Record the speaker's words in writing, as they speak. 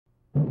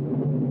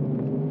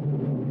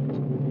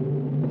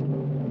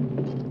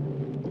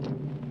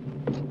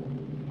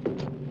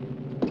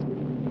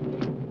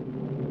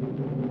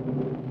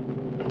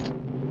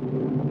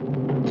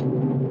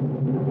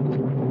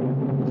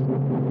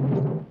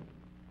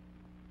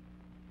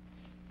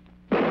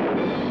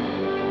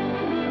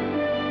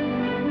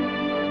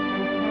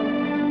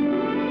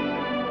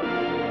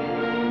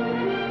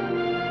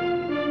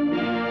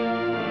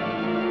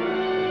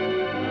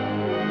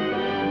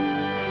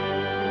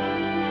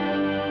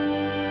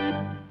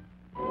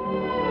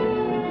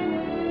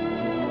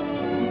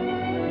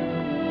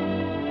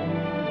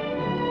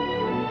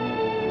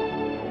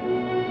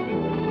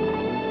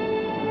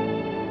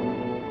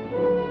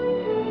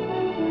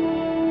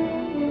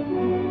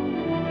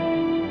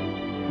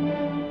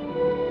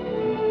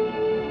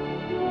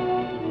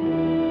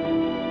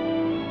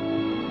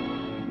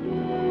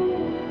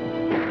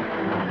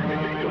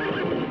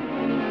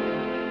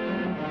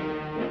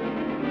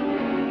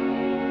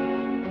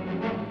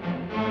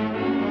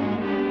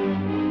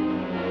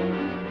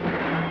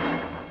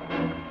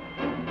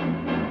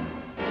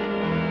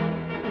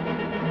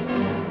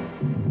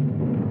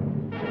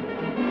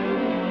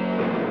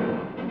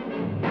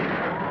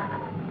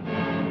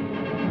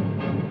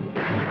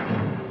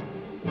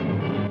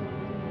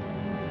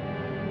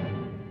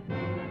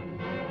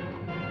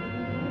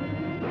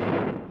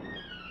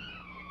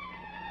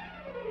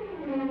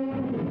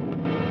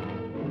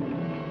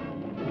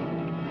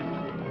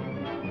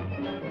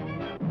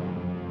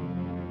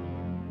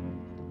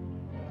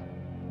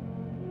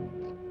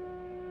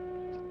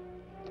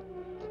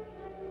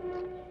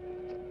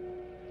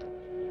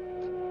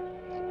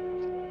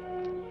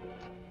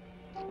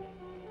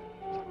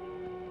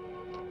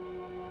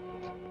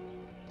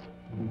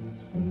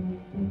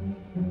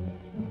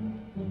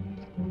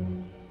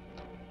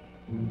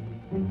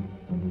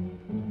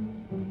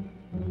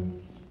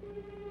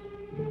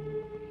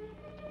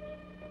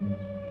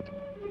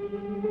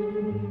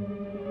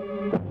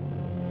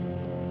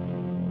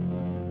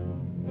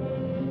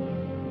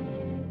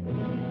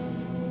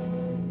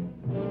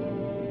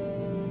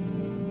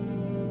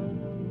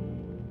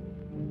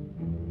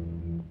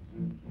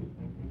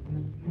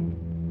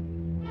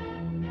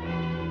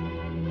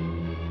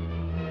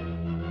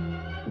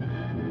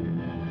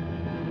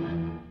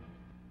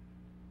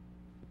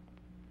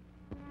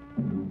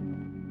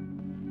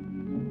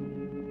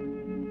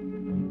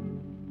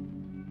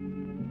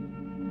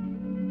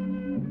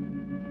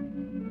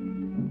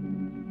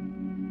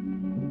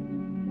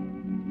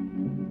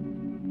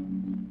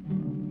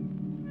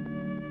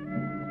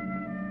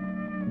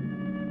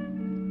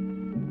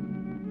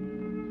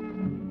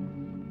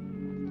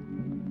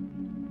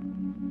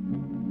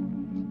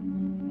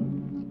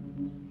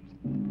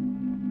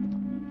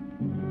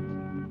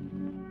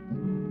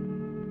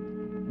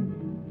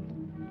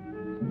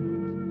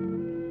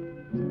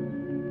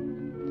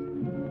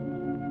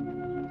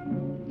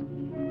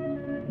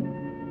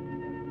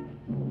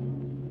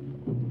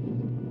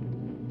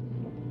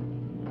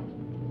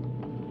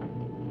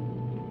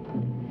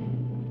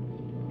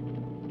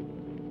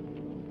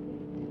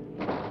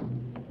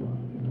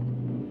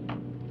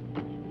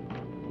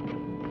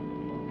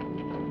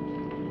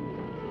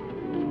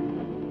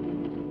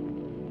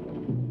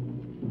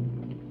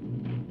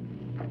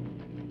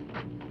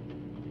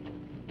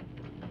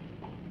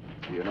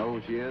Do you know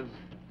who she is?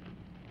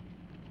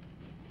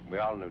 We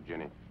all knew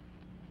Jenny.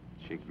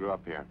 She grew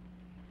up here.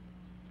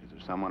 Is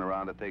there someone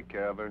around to take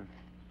care of her?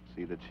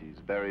 See that she's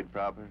buried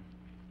proper?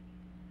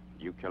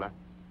 You kill her?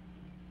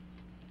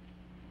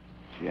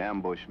 She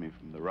ambushed me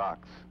from the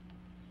rocks.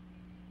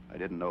 I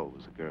didn't know it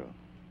was a girl.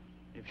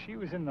 If she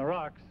was in the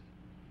rocks,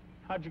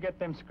 how'd you get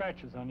them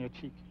scratches on your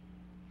cheek?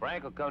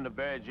 Frank will come to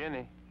bury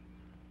Jenny.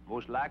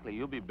 Most likely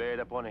you'll be buried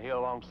up on the hill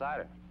alongside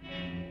her.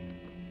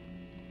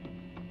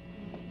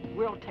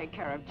 We'll take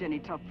care of Jenny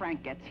till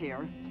Frank gets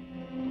here.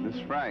 This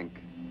Frank,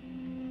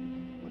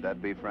 would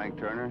that be Frank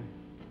Turner?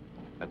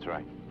 That's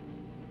right.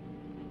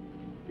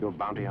 You a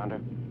bounty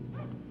hunter?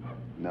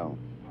 No.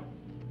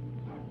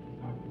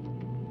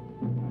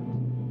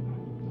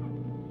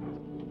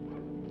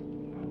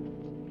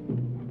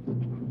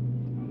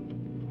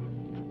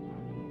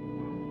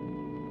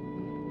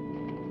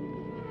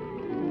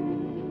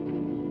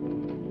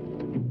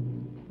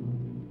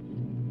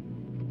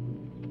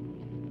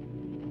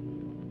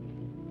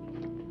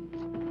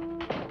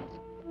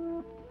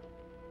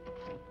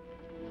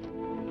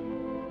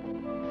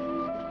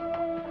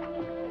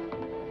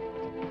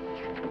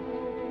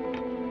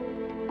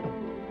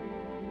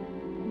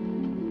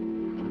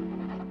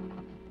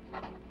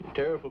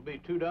 Tariff will be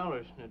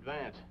 $2 in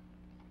advance,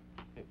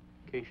 in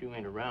case you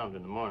ain't around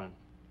in the morning.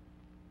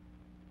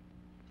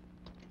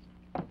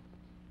 It's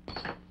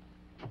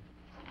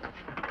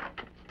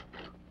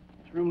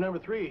room number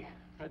 3,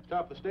 right at the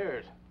top of the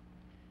stairs.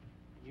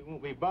 You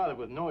won't be bothered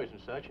with noise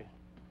and such,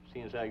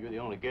 seeing as how you're the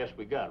only guest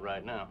we got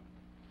right now.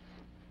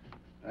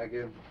 Thank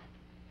you.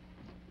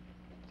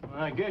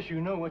 Well, I guess you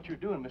know what you're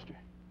doing, mister.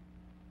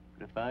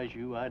 But if I was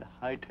you, I'd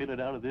hightail it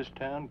out of this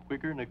town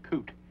quicker than a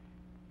coot.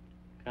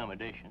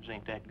 Accommodations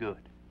ain't that good.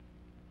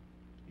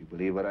 You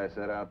believe what I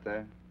said out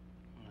there?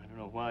 I don't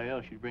know why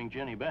else you'd bring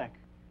Jenny back.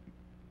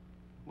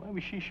 Why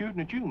was she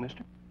shooting at you,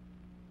 mister?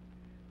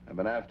 I've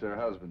been after her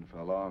husband for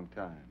a long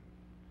time.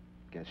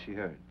 Guess she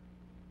heard.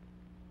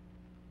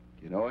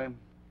 Do you know him?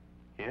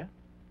 Yeah?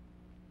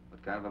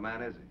 What kind of a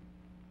man is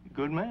he? A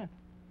good man.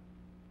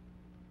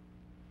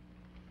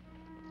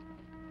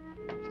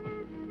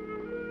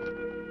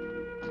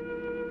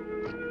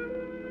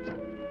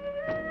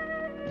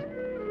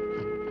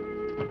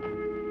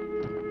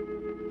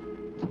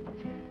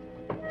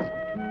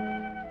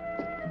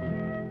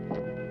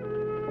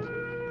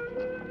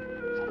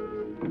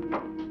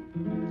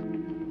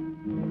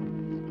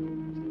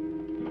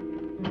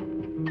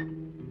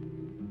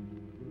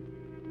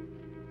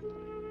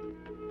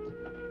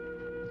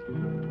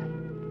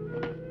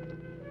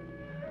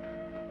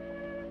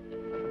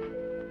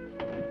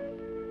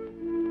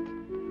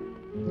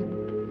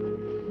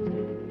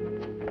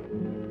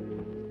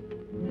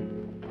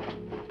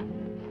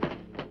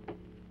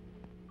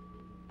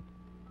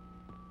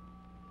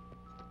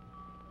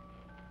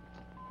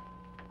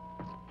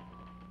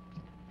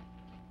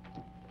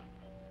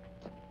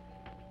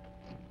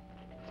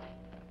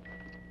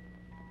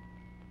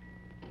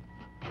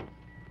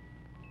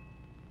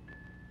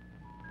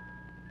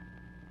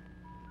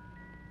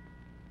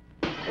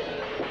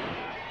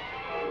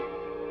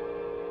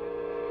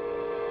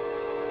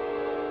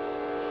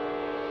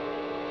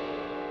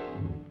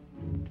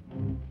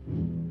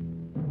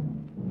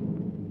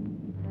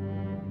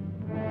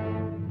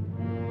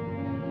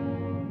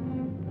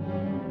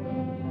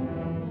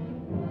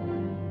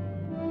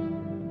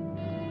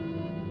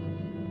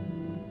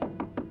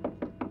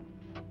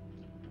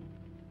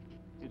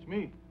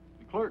 Me,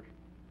 the clerk.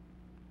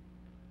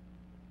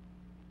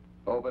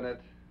 Open it.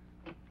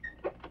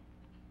 I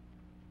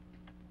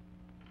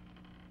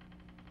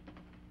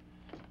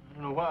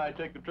don't know why I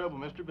take the trouble,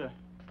 mister, but I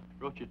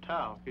brought you a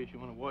towel in case you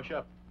want to wash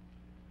up.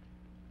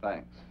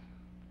 Thanks.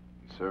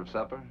 You serve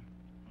supper?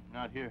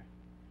 Not here.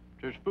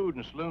 There's food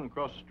in the saloon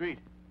across the street.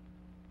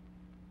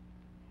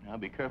 Now,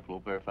 be careful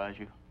over there if I was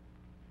you.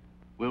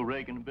 Will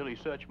Reagan and Billy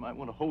Such might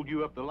want to hold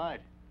you up the light.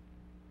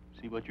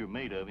 See what you're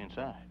made of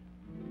inside.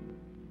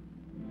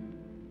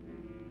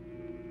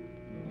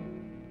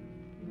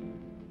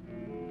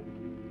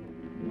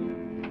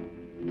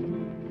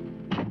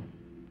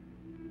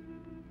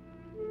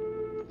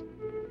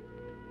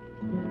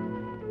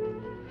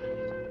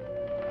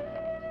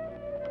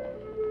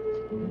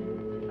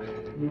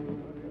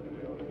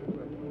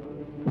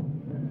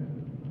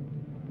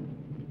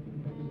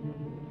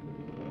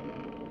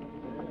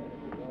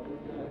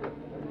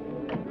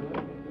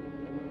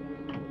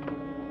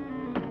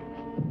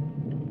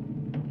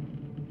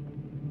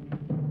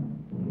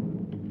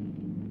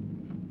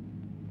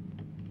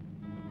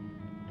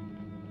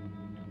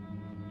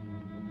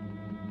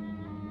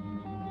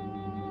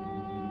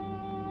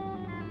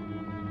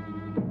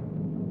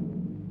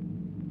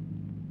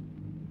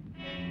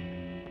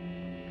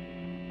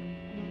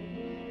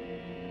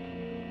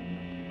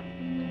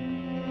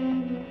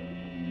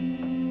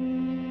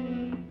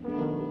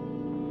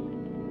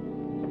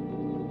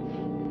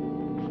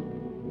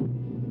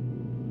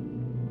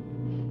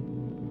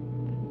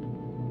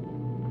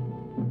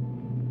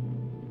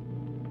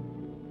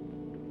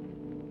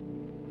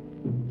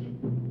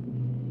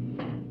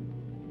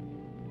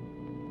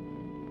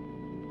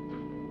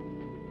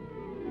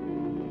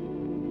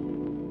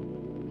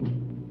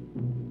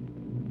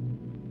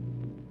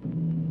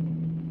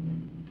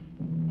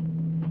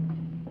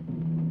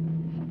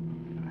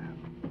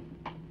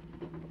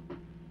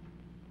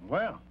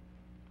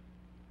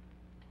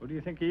 Who do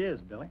you think he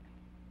is, Billy?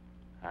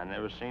 I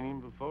never seen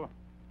him before.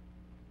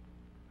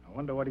 I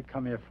wonder what he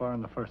come here for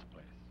in the first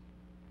place.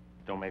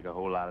 Don't make a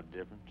whole lot of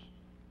difference.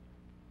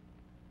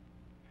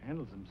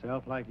 Handles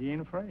himself like he ain't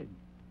afraid.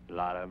 A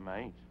lot of them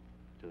ain't,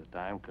 till the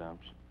time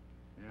comes.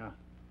 Yeah.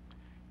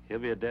 He'll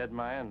be a dead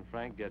man when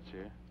Frank gets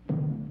here.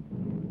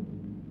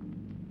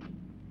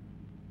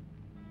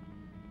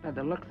 By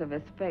the looks of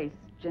his face,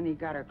 Ginny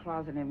got her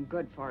claws in him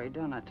good for he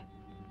done it.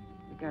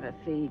 You gotta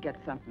see he gets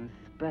something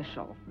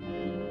special.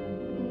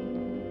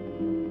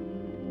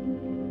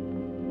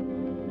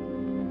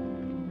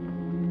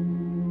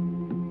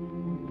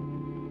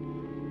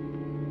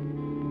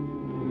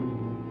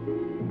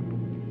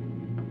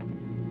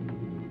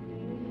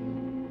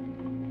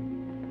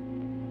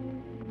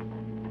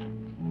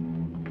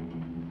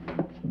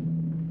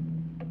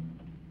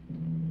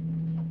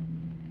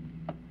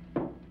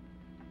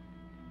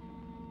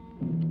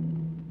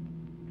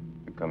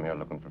 Come here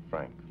looking for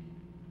Frank.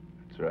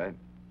 That's right.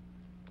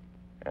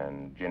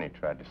 And Ginny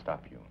tried to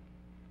stop you.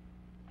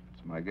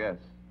 That's my guess.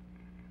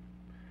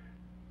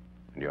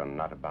 And you're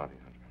not a bounty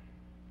hunter.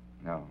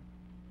 No.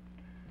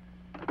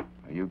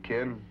 Are you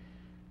kid?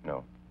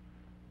 No.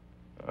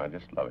 I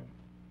just love him.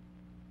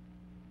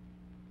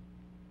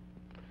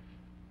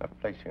 I'll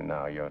place you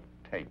now. You're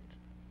Tate.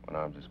 One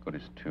arm's as good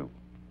as two.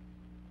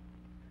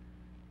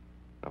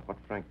 Now, what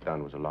Frank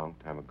done was a long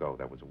time ago.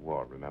 That was a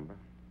war, remember?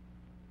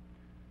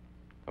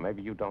 Or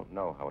maybe you don't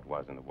know how it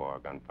was in the war,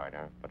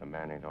 gunfighter, but a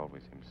man ain't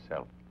always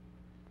himself.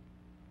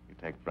 You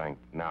take Frank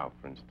now,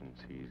 for instance.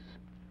 He's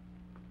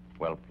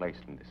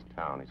well-placed in this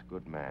town. He's a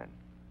good man.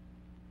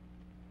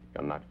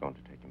 You're not going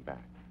to take him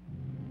back.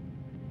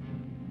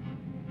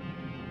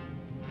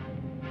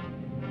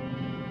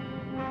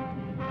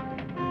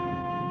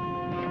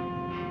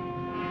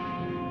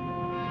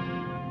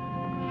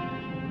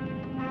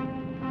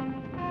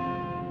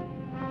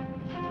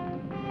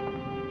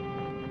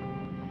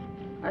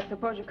 I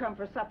suppose you come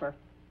for supper.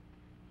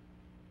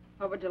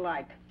 What would you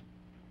like?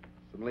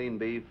 Some lean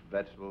beef,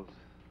 vegetables,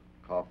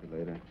 coffee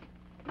later.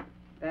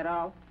 That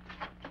all?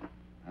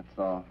 That's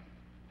all.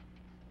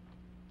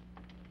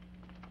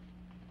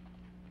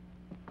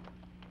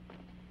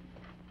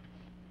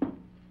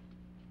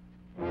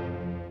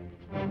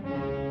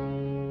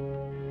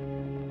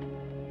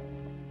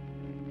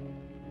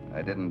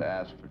 I didn't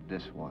ask for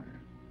dishwater.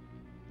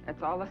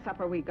 That's all the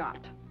supper we got.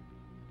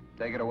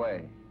 Take it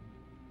away.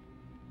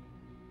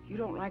 You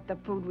don't like the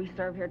food we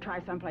serve here, try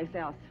someplace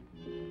else.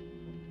 You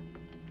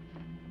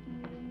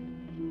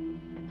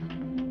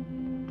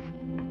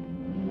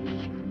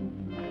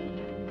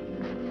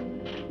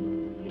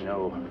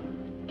know,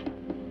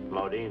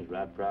 Claudine's a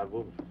right proud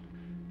woman.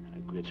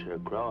 It grits her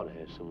craw to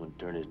have someone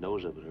turn his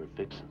nose up at her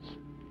fixings.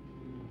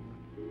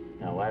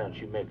 Now, why don't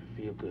you make her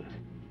feel good?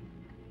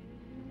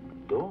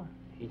 Go on,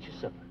 eat your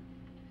supper.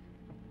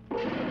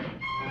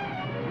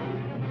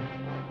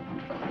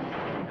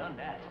 Done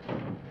that.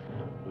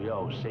 We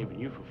all saving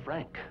you for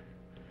Frank.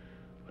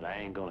 But I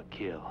ain't gonna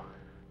kill.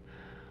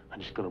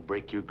 I'm just gonna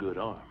break your good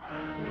arm.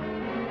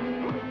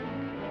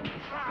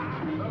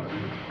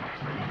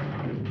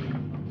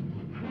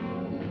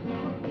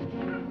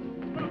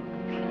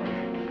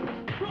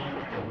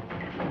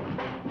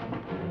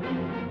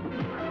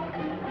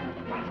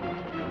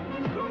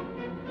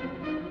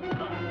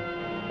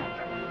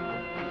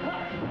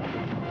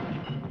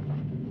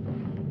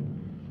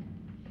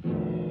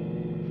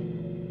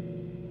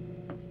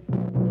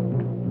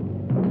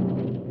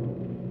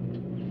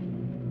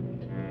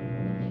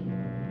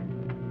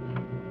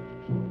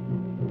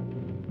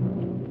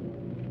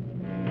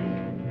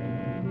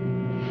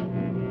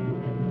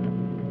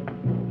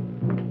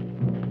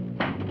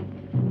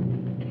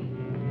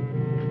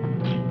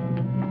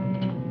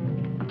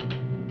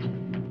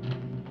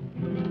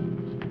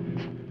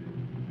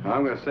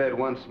 I'm going to say it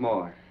once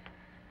more.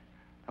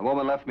 A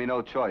woman left me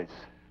no choice.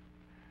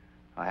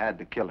 I had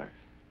to kill her.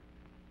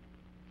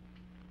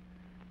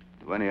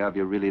 Do any of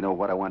you really know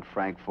what I want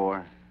Frank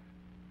for?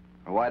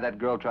 Or why that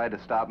girl tried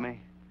to stop me?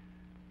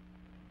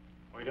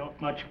 We don't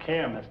much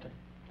care, mister.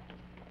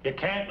 You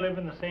can't live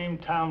in the same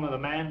town with a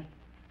man,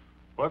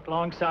 work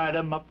alongside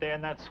him up there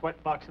in that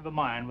sweatbox of a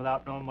mine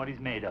without knowing what he's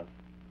made of.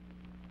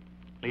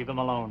 Leave him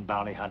alone,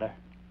 bounty hunter.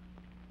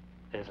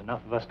 There's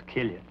enough of us to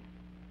kill you.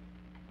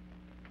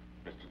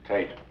 Mr.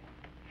 Tate.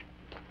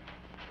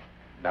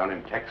 Down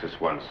in Texas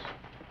once,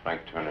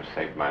 Frank Turner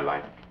saved my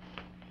life.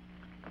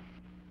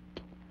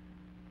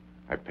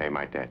 I pay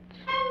my debts.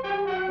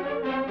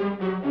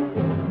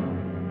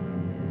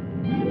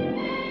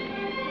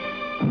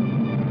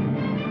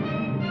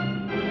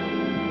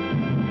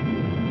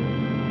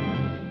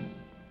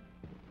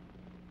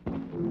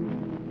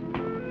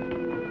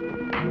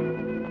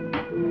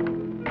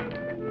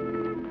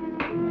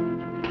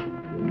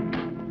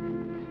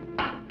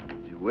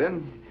 Did you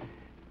win?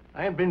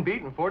 I ain't been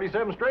beaten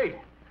 47 straight.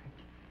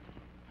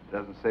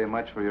 Doesn't say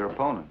much for your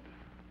opponent.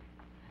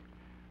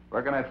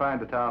 Where can I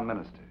find the town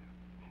minister?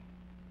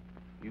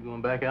 You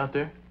going back out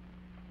there?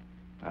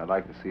 I'd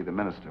like to see the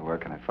minister. Where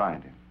can I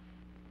find him?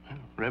 Well,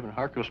 Reverend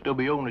Harker will still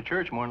be over in the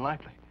church, more than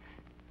likely.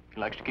 He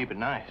likes to keep it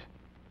nice.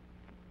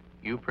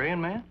 You a praying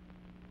man?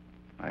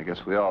 I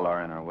guess we all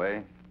are in our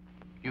way.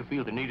 You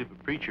feel the need of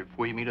a preacher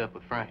before you meet up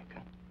with Frank,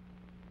 huh?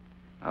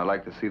 I'd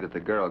like to see that the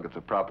girl gets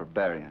a proper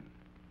burying.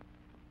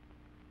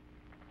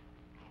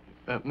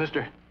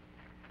 Mister,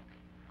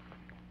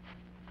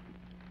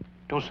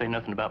 don't say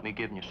nothing about me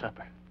giving you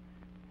supper.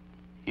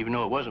 Even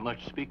though it wasn't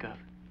much to speak of,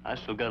 I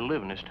still got to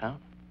live in this town.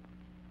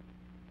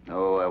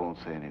 No, I won't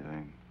say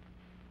anything.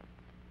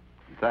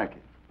 Thank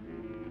you.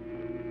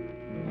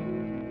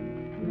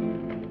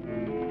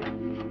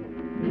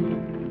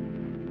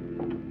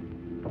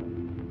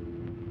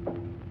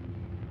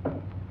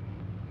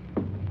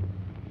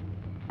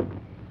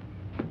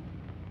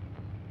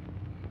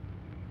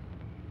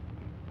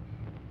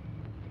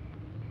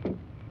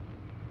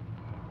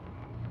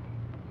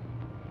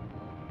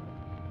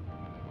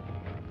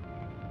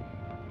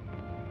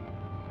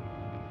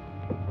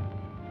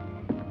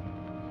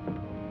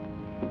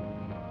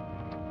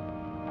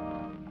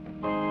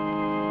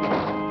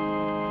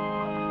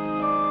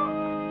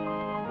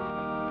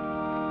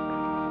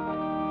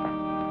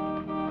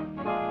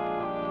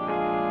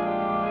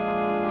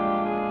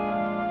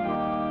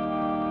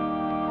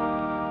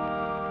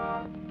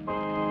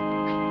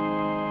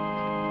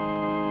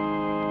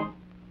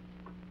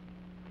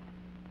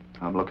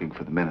 I'm looking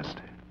for the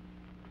minister.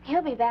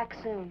 He'll be back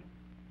soon.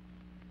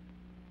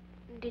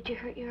 Did you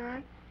hurt your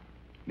arm?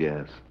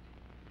 Yes.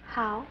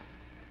 How?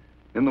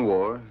 In the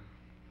war.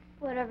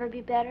 Would it ever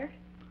be better?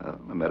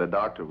 I met a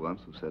doctor once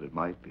who said it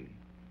might be.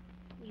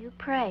 You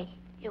pray.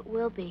 It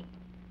will be.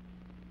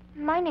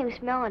 My name's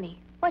Melanie.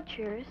 What's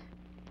yours?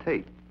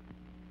 Tate.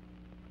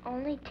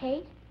 Only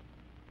Tate?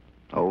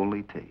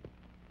 Only Tate.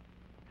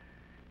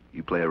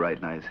 You play a right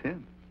nice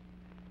hymn.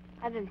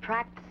 I've been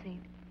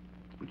practicing.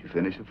 Would you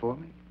finish it for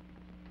me?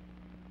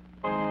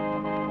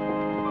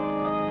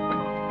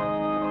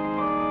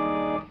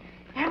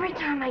 Every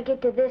time I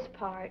get to this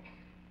part...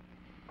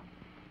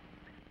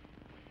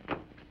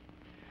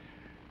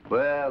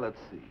 Well, let's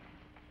see.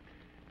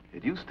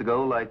 It used to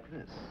go like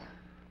this.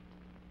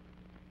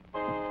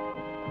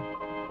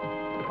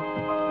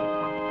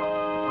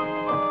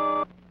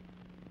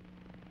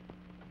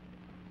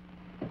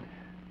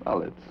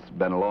 Well, it's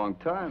been a long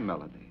time,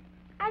 Melanie.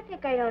 I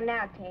think I know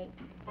now, Tate.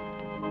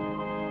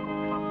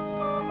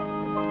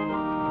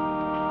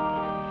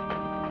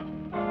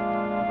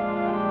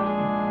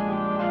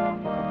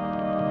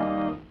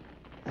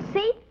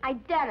 See? I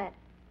done it.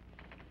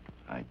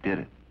 I did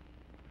it.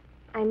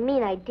 I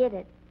mean I did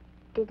it.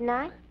 Didn't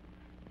I?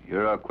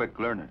 You're a quick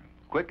learner.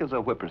 Quick as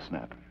a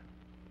whippersnapper.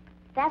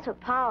 That's what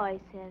Pa always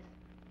says.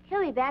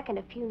 He'll be back in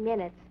a few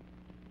minutes.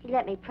 He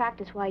let me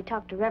practice while he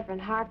talked to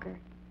Reverend Harker.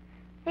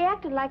 They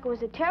acted like it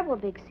was a terrible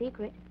big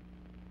secret.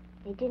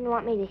 They didn't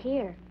want me to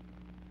hear.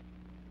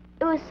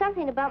 It was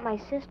something about my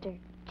sister,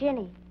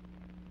 Ginny.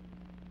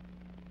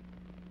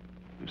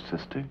 Your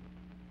sister?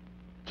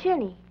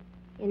 Ginny.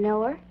 You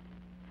know her?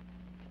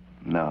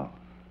 No.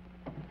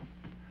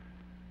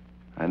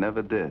 I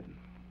never did.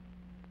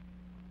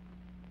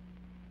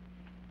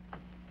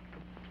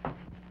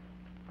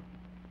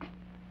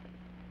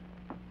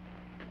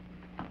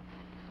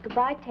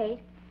 Goodbye, Tate.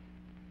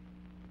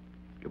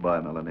 Goodbye,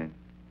 Melanie.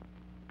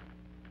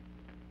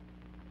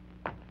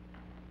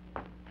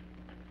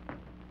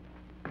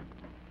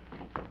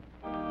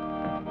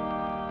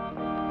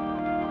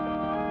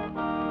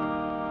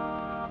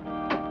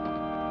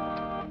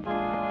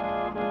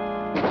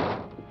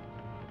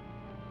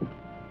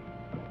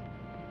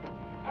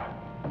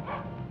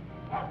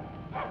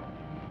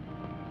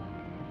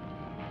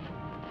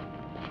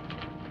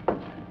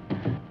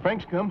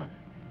 Frank's come.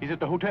 He's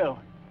at the hotel.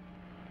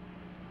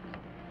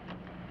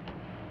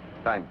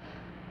 Thanks.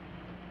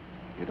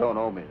 You don't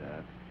owe me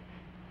that.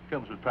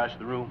 Comes with price of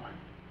the room.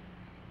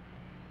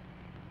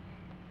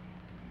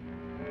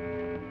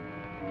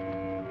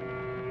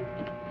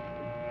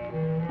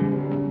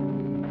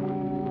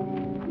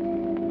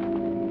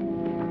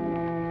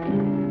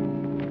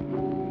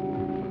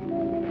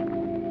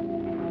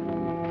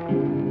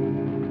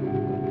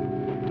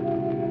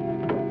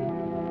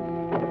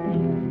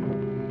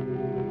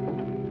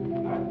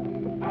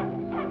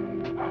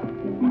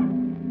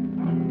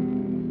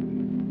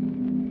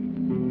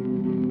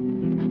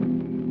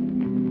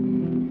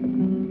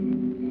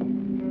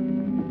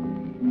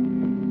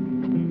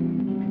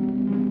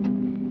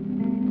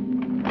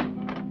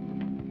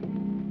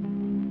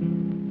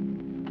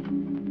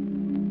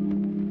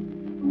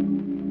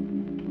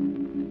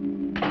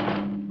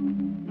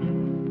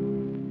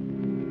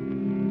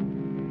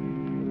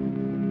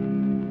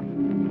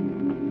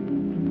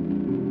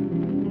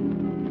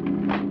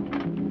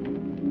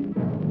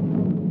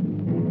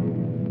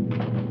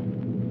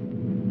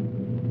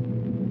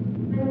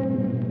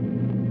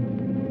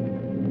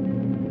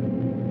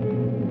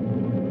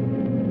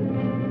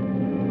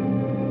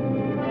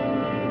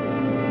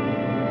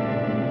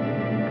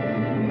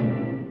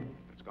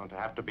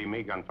 Have to be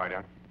me,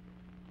 gunfighter.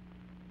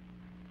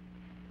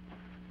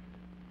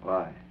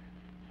 Why?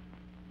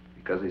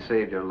 Because he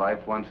saved your life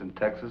once in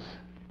Texas?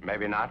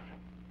 Maybe not.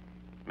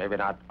 Maybe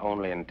not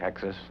only in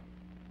Texas.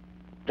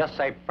 Just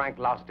say Frank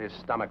lost his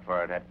stomach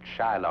for it at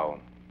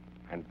Shiloh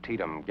and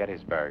Teedham,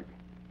 Gettysburg.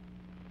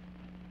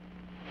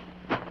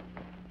 In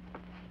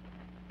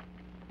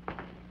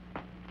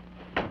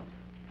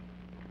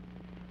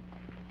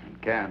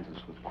Kansas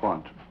with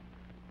Quantrill.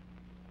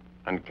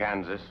 And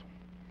Kansas,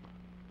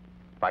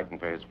 fighting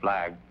for his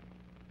flag.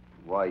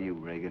 Why you,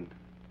 Reagan?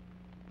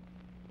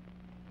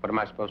 What am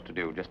I supposed to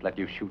do? Just let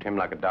you shoot him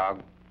like a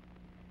dog?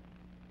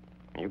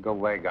 You go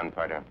away,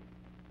 gunfighter.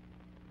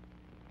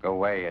 Go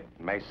away. It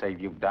may save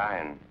you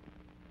dying.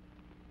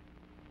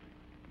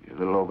 You're a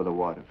little over the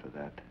water for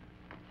that.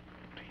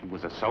 He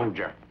was a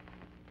soldier.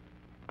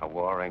 A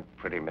war ain't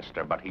pretty,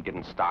 mister, but he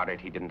didn't start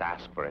it. He didn't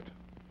ask for it.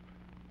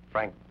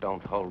 Frank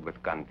don't hold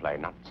with gunplay,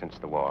 not since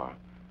the war.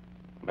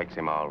 Makes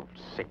him all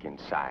sick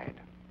inside.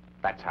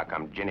 That's how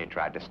come Ginny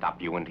tried to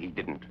stop you and he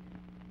didn't.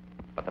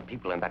 But the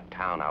people in that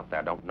town out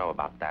there don't know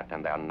about that,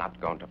 and they're not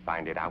going to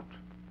find it out.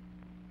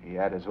 He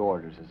had his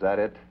orders, is that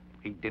it?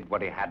 He did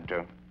what he had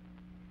to.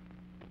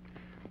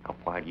 Now,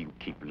 why do you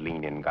keep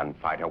leaning,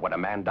 gunfighter? What a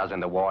man does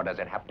in the war, does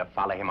it have to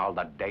follow him all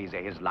the days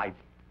of his life?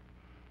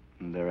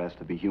 And there has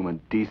to be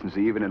human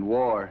decency even in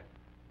war.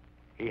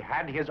 He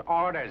had his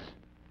orders.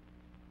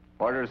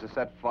 Orders to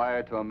set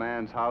fire to a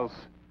man's house?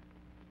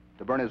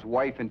 To burn his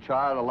wife and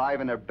child alive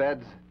in their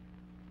beds?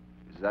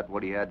 Is that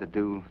what he had to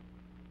do?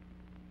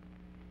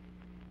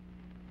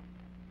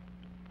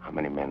 How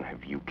many men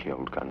have you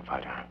killed,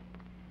 gunfighter?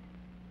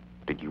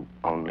 Did you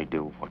only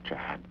do what you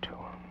had to?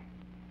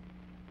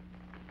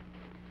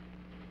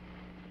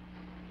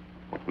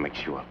 What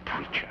makes you a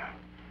preacher?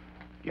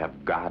 You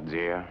have God's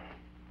ear?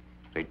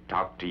 Did he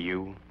talk to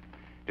you?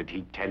 Did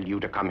he tell you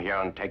to come here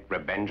and take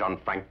revenge on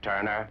Frank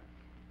Turner?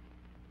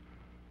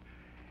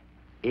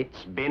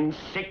 It's been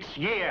 6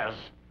 years.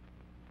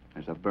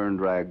 There's a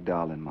burned rag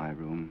doll in my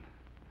room.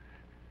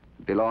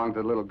 It belonged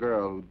to the little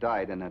girl who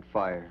died in that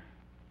fire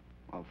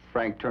while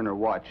Frank Turner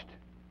watched.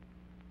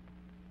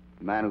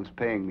 The man who's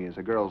paying me is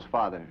a girl's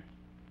father.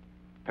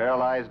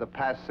 Paralyzed the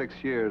past 6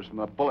 years from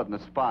a bullet in the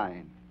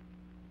spine.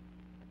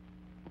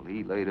 Well,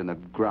 he laid in the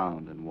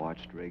ground and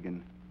watched,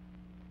 Reagan.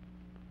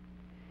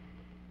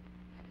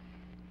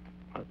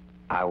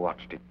 I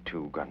watched it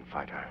too,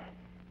 gunfighter.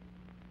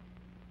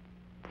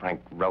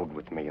 Frank rode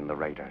with me in the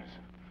Raiders.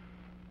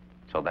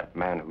 So that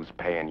man who's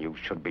paying you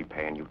should be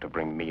paying you to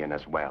bring me in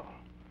as well.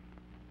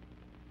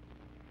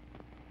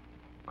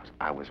 Because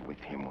I was with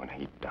him when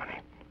he'd done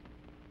it.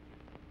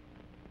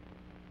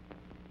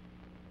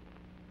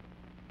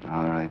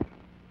 All right.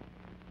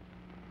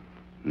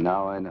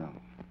 Now I know.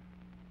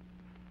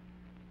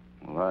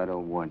 Well, I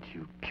don't want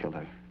you,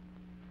 killer.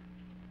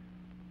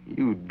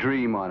 You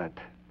dream on it.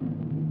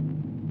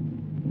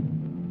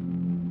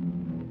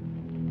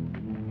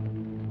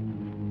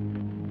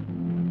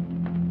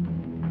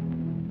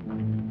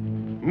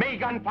 Me,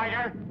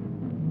 gunfighter!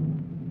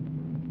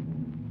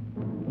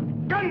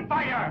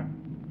 Gunfighter!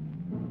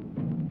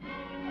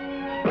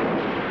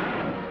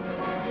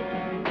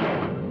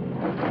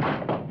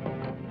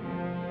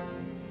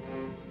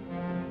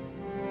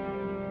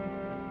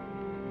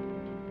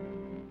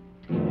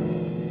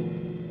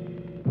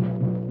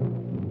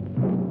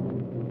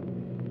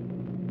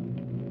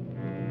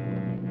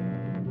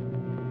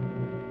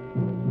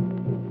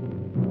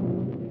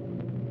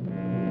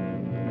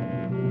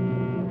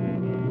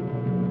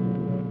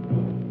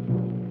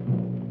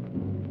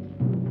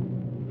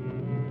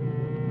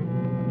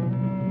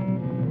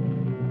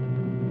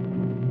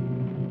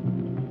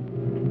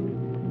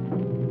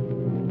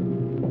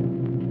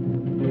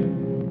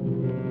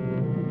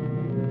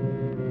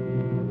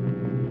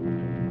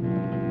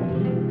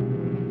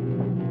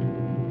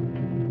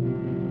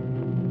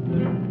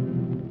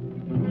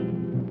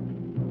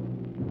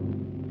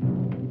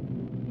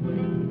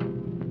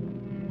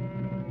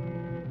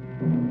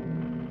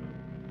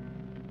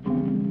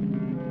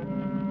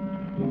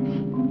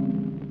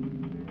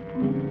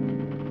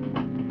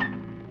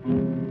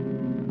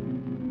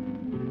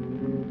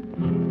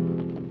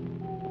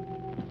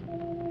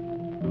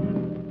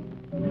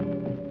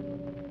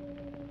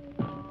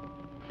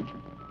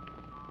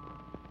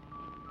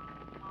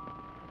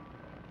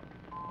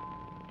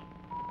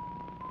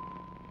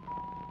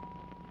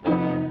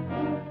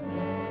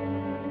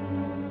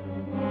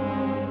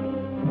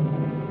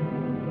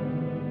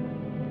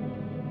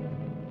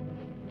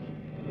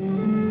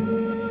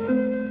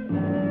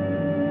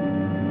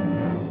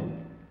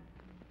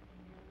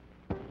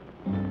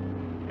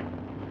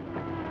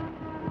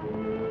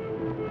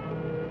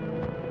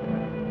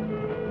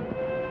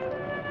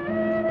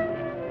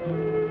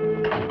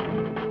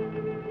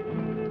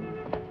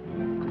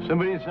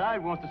 Somebody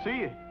inside wants to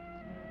see you.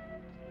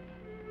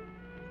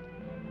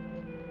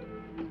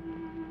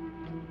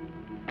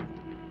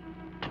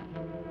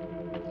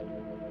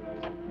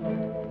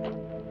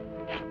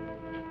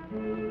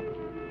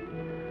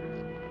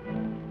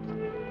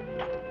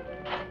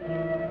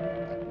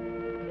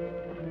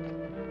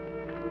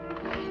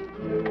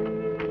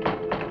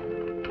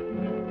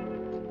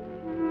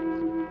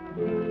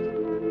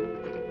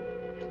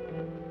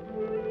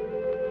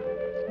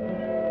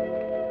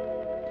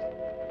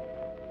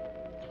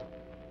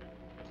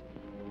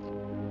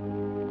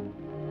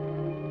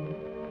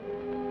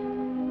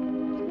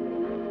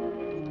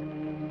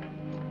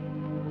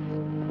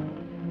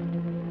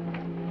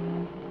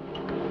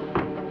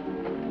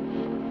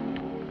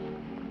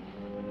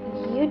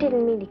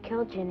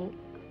 kill Ginny.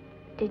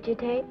 Did you,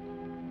 Tate?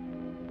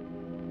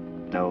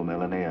 No,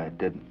 Melanie, I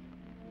didn't.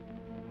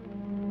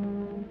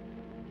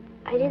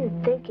 I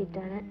didn't think you'd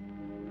done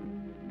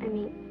it. I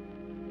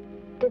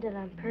mean, did it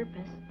on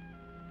purpose.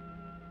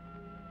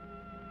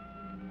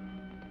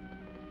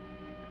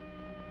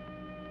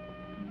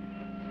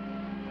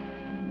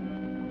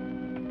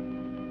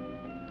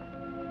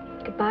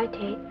 Goodbye,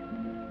 Tate.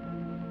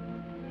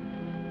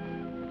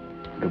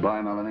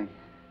 Goodbye, Melanie.